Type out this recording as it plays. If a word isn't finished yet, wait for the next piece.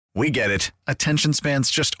We get it. Attention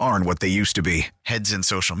spans just aren't what they used to be. Heads in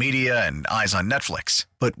social media and eyes on Netflix.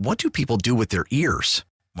 But what do people do with their ears?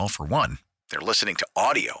 Well, for one, they're listening to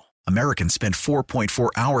audio. Americans spend 4.4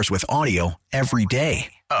 hours with audio every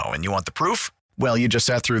day. Oh, and you want the proof? Well, you just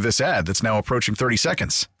sat through this ad that's now approaching 30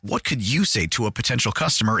 seconds. What could you say to a potential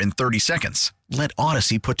customer in 30 seconds? Let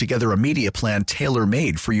Odyssey put together a media plan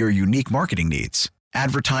tailor-made for your unique marketing needs.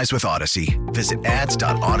 Advertise with Odyssey. Visit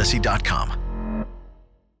ads.odyssey.com.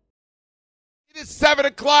 It is 7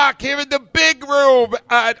 o'clock here in the big room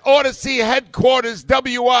at Odyssey headquarters,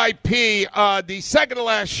 WIP, the second to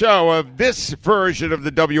last show of this version of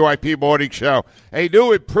the WIP Morning Show. A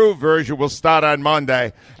new improved version will start on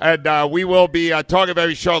Monday, and we will be talking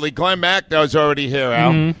very shortly. Glenn Macnow is already here,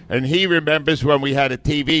 Al, and he remembers when we had a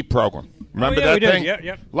TV program. Remember that thing?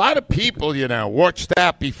 Yeah. A lot of people, watched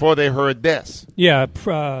that before they heard this. Yeah,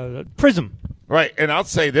 Prism. Right, and I'll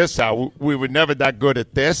say this, Al, we were never that good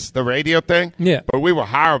at this, the radio thing. Yeah. But we were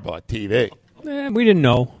horrible at TV. We didn't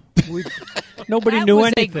know. Nobody knew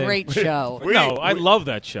anything. That was a great show. I love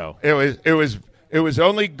that show. It was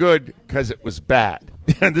only good because it was bad.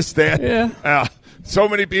 You understand? Yeah. So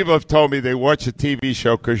many people have told me they watch a TV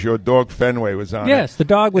show because your dog Fenway was on it. Yes, the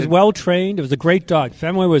dog was well trained. It was a great dog.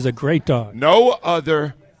 Fenway was a great dog. No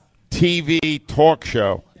other TV talk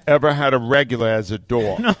show ever had a regular as a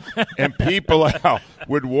dog. And people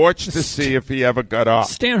would watch to see if he ever got off.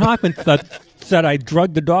 Stan Hockman said I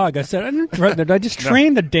drugged the dog. I said, I didn't drug the dog. I just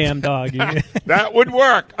trained the damn dog. That would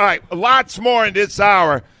work. All right, lots more in this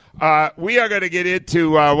hour. We are going to get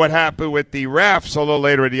into what happened with the refs a little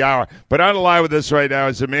later in the hour. But on the line with us right now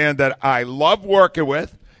is a man that I love working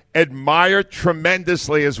with, admire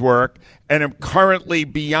tremendously his work, and am currently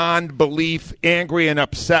beyond belief angry and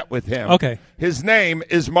upset with him. Okay. His name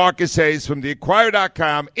is Marcus Hayes from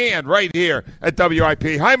TheInquirer.com and right here at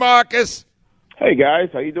WIP. Hi, Marcus. Hey, guys.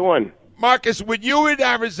 How you doing? Marcus, when you were in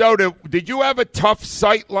Arizona, did you have a tough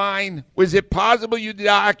sight line? Was it possible you did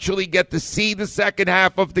not actually get to see the second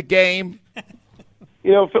half of the game?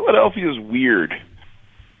 Philadelphia is weird.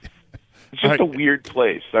 It's just a weird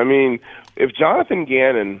place. I mean, if Jonathan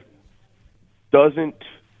Gannon doesn't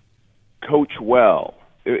coach well,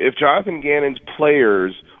 if Jonathan Gannon's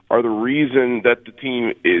players are the reason that the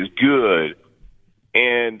team is good,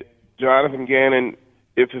 and Jonathan Gannon,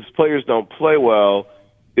 if his players don't play well,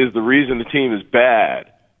 is the reason the team is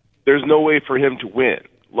bad, there's no way for him to win.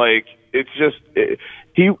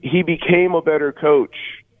 He became a better coach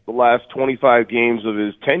the last 25 games of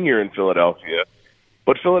his tenure in Philadelphia,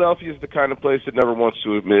 but Philadelphia is the kind of place that never wants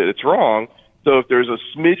to admit it's wrong. So if there's a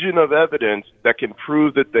smidgen of evidence that can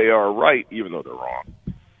prove that they are right, even though they're wrong,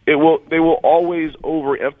 they will always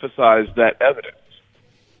overemphasize that evidence.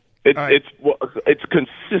 It's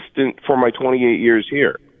consistent for my 28 years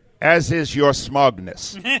here. As is your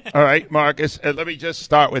smugness. All right, Marcus, let me just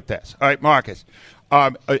start with this. All right, Marcus,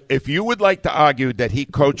 if you would like to argue that he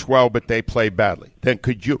coached well but they played badly, then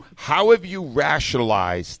how have you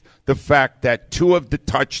rationalized the fact that 2 of the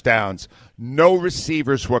touchdowns, no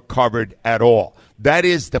receivers were covered at all? That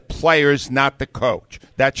is the players, not the coach.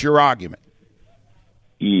 That's your argument.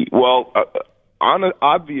 Well,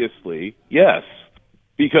 obviously, yes,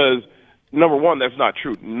 because, number one, that's not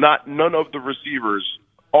true. None of the receivers,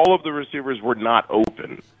 all of the receivers were not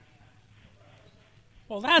open.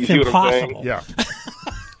 Well, that's impossible. Yeah.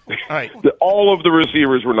 All right. All of the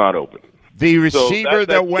receivers were not open. The receiver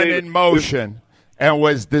that went in motion and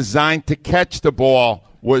was designed to catch the ball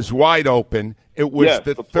was wide open. It was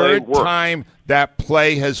the third time that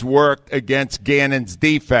play has worked against Gannon's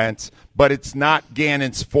defense, but it's not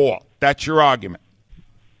Gannon's fault. That's your argument.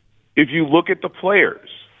 If you look at the players,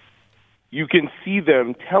 you can see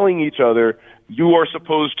them telling each other, you are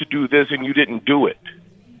supposed to do this and you didn't do it.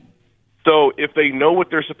 So if they know what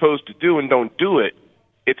they're supposed to do and don't do it,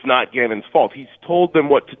 it's not Gannon's fault. He's told them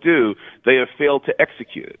what to do. They have failed to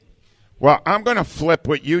execute it. Well, I'm going to flip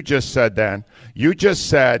what you just said then. You just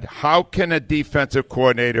said, how can a defensive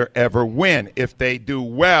coordinator ever win? If they do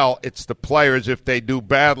well, it's the players. If they do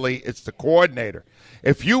badly, it's the coordinator.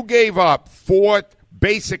 If you gave up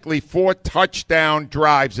basically four touchdown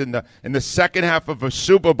drives in the second half of a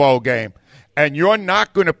Super Bowl game, and you're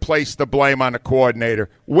not going to place the blame on the coordinator,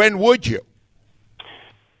 when would you?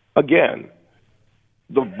 Again,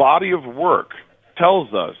 the body of work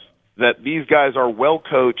tells us that these guys are well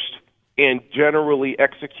coached and generally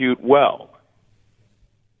execute well.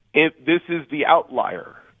 This is the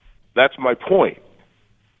outlier. That's my point.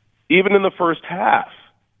 Even in the first half,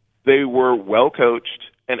 they were well coached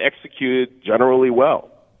and executed generally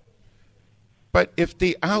well. But if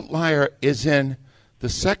the outlier is in the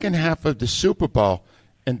second half of the Super Bowl,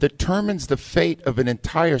 and determines the fate of an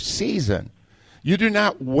entire season, you do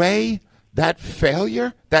not weigh that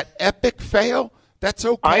failure, that epic fail? That's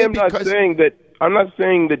okay. I'm not saying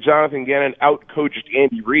that Jonathan Gannon outcoached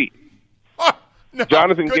Andy Reid. No,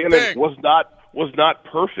 Jonathan Gannon was not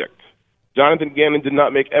perfect. Jonathan Gannon did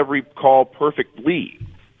not make every call perfectly.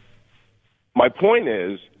 My point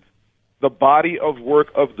is, the body of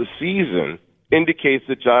work of the season indicates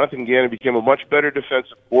that Jonathan Gannon became a much better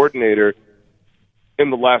defensive coordinator in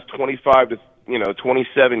the last 25 to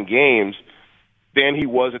 27 games than he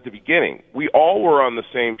was at the beginning. We all were on the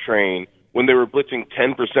same train when they were blitzing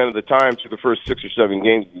 10% of the time through the first 6 or 7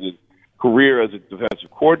 games of his career as a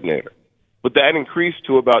defensive coordinator. But that increased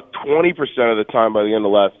to about 20% of the time by the end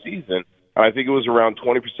of last season, and I think it was around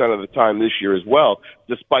 20% of the time this year as well,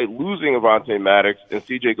 despite losing Avonte Maddox and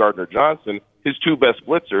C.J. Gardner-Johnson, his 2 best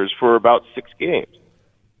blitzers, for about 6 games.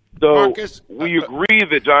 So Marcus, we agree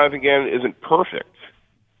that Jonathan Gannon isn't perfect.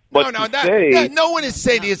 But no one is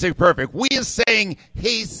saying he isn't perfect. We are saying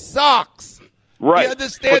he sucks. Right. You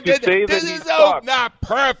understand? This is not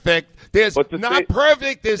perfect. There's not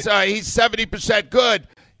perfect. There's he's 70% good.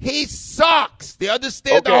 He sucks. Do you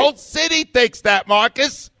understand? Okay. The whole city thinks that,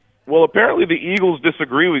 Marcus. Well, apparently the Eagles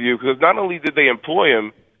disagree with you, because not only did they employ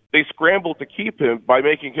him, they scrambled to keep him by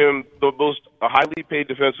making him the most highly paid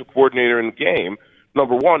defensive coordinator in the game.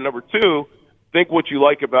 Number one. Number two, think what you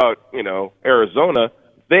like about, Arizona.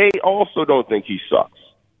 They also don't think he sucks.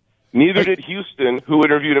 Neither did Houston, who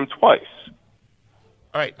interviewed him twice.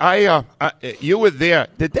 All right, you were there.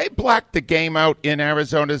 Did they black the game out in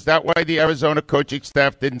Arizona? Is that why the Arizona coaching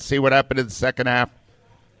staff didn't see what happened in the second half?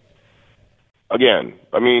 Again,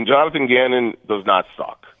 Jonathan Gannon does not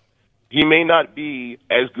suck. He may not be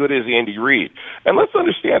as good as Andy Reid. And let's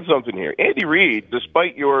understand something here. Andy Reid,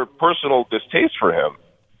 despite your personal distaste for him,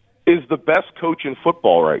 is the best coach in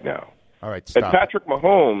football right now. All right, stop. And Patrick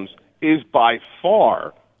Mahomes is by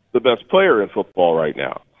far the best player in football right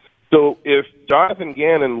now. So if Jonathan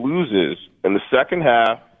Gannon loses in the second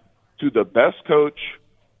half to the best coach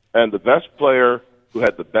and the best player who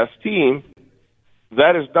had the best team,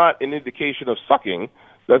 that is not an indication of sucking.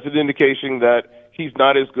 That's an indication that he's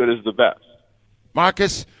not as good as the best.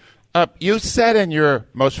 Marcus, you said in your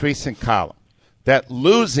most recent column that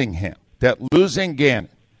losing Gannon,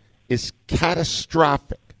 is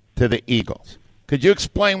catastrophic to the Eagles. Could you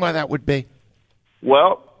explain why that would be?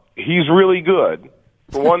 Well, he's really good,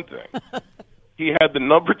 for one thing. He had the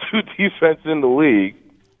number 2 defense in the league.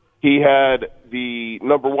 He had the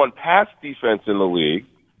number 1 pass defense in the league.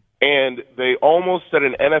 And they almost set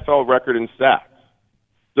an NFL record in sacks.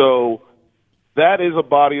 So that is a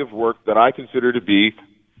body of work that I consider to be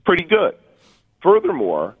pretty good.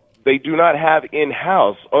 Furthermore, they do not have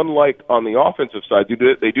in-house, unlike on the offensive side,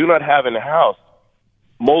 they do not have in-house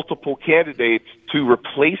multiple candidates to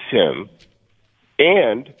replace him.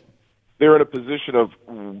 And they're in a position of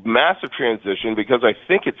massive transition, because I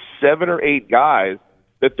think it's 7 or 8 guys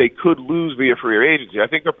that they could lose via free agency. I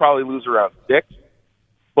think they'll probably lose around 6.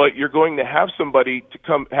 But you're going to have somebody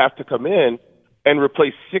have to come in and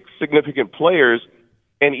replace 6 significant players.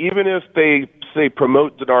 And even if they, say,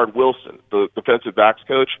 promote Denard Wilson, the defensive backs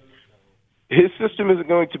coach, his system isn't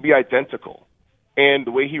going to be identical. And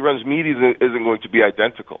the way he runs meetings isn't going to be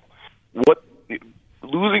identical.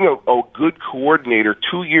 Losing a good coordinator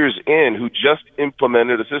 2 years in who just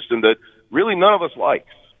implemented a system that really none of us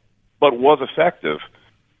likes but was effective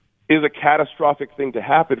is a catastrophic thing to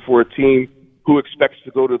happen for a team who expects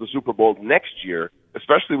to go to the Super Bowl next year,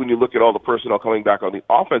 especially when you look at all the personnel coming back on the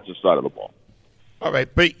offensive side of the ball. All right,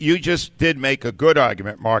 but you just did make a good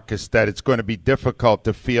argument, Marcus, that it's going to be difficult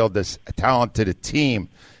to field this talented a team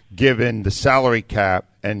given the salary cap,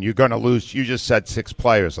 and you're going to lose, you just said 6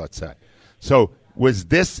 players, let's say. So was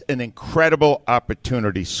this an incredible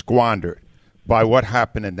opportunity squandered by what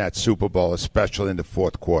happened in that Super Bowl, especially in the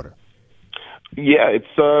fourth quarter? Yeah,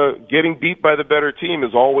 it's getting beat by the better team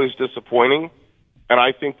is always disappointing, and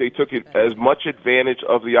I think they took it as much advantage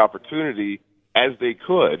of the opportunity as they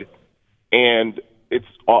could, and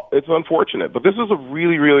it's unfortunate. But this is a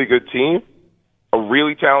really, really good team, a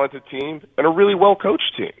really talented team, and a really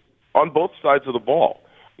well-coached team on both sides of the ball.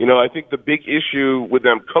 I think the big issue with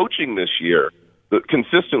them coaching this year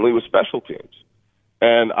consistently was special teams,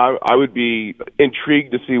 and I would be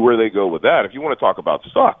intrigued to see where they go with that. If you want to talk about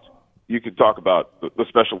sucked, you could talk about the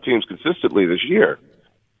special teams consistently this year.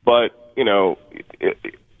 But,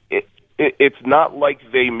 it's not like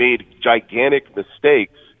they made gigantic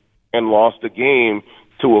mistakes and lost a game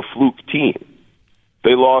to a fluke team.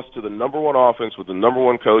 They lost to the number 1 offense with the number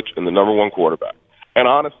 1 coach and the number 1 quarterback. And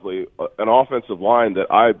honestly, an offensive line that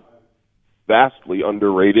I vastly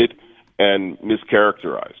underrated and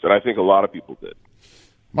mischaracterized. And I think a lot of people did.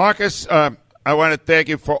 Marcus, I want to thank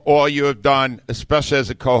you for all you have done, especially as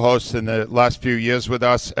a co-host in the last few years with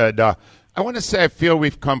us. And I want to say I feel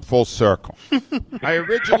we've come full circle. I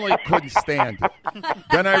originally couldn't stand you.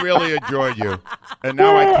 Then I really enjoyed you. And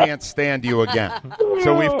now I can't stand you again.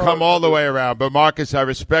 So we've come all the way around. But, Marcus, I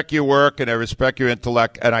respect your work and I respect your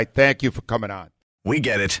intellect, and I thank you for coming on. We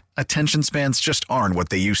get it. Attention spans just aren't what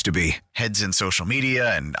they used to be. Heads in social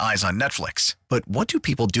media and eyes on Netflix. But what do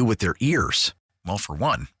people do with their ears? Well, for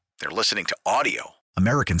one, they're listening to audio.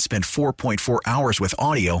 Americans spend 4.4 hours with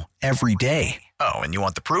audio every day. Oh, and you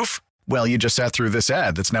want the proof? Well, you just sat through this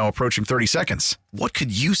ad that's now approaching 30 seconds. What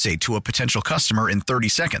could you say to a potential customer in 30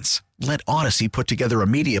 seconds? Let Odyssey put together a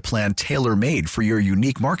media plan tailor-made for your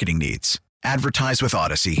unique marketing needs. Advertise with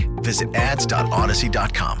Odyssey. Visit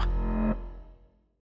ads.odyssey.com.